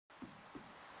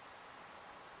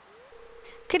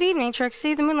Good evening,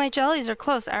 Trixie. The moonlight jellies are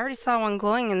close. I already saw one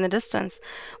glowing in the distance.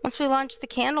 Once we launch the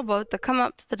candle boat, they'll come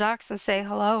up to the docks and say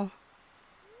hello.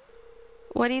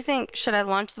 What do you think? Should I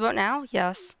launch the boat now?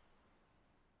 Yes.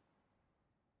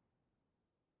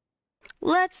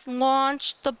 Let's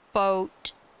launch the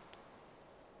boat.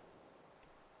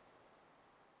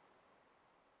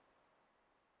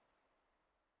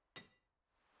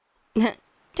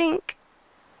 Dink.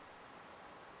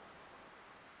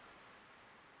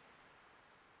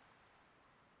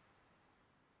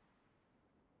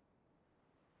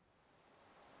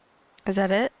 Is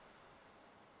that it?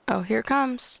 Oh, here it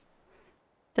comes.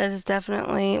 That is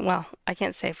definitely, well, I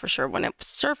can't say for sure. When it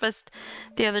surfaced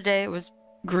the other day, it was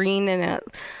green and it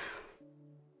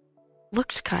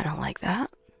looked kind of like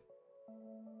that.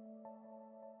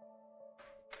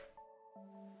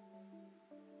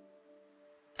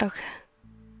 Okay.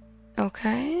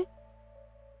 Okay.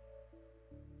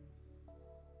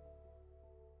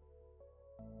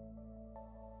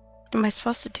 Am I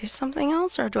supposed to do something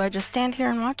else, or do I just stand here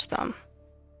and watch them?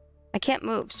 I can't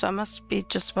move, so I must be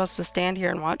just supposed to stand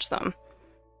here and watch them.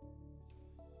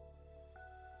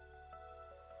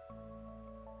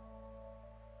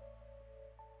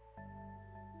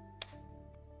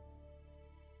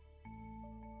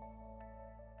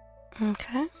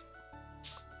 Okay.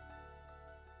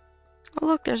 Oh,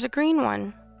 look, there's a green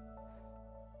one.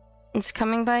 It's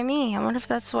coming by me. I wonder if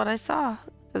that's what I saw,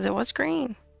 because it was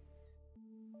green.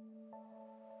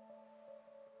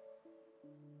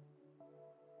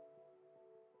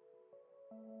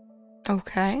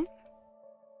 Okay.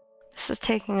 This is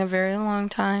taking a very long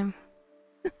time.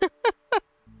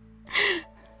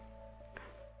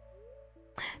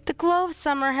 The glow of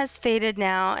summer has faded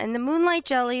now, and the moonlight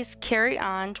jellies carry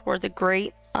on toward the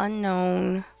great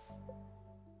unknown.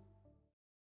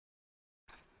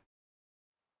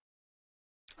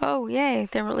 Oh, yay.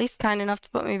 They were at least kind enough to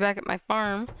put me back at my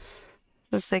farm,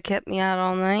 since they kept me out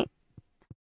all night.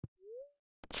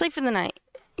 Sleep for the night.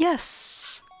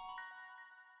 Yes.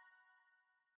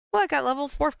 Well, I got level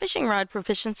 4 fishing rod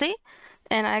proficiency,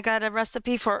 and I got a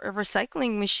recipe for a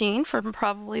recycling machine for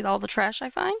probably all the trash I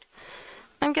find,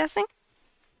 I'm guessing.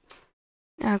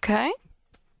 Okay.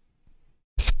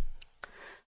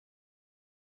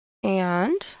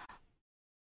 And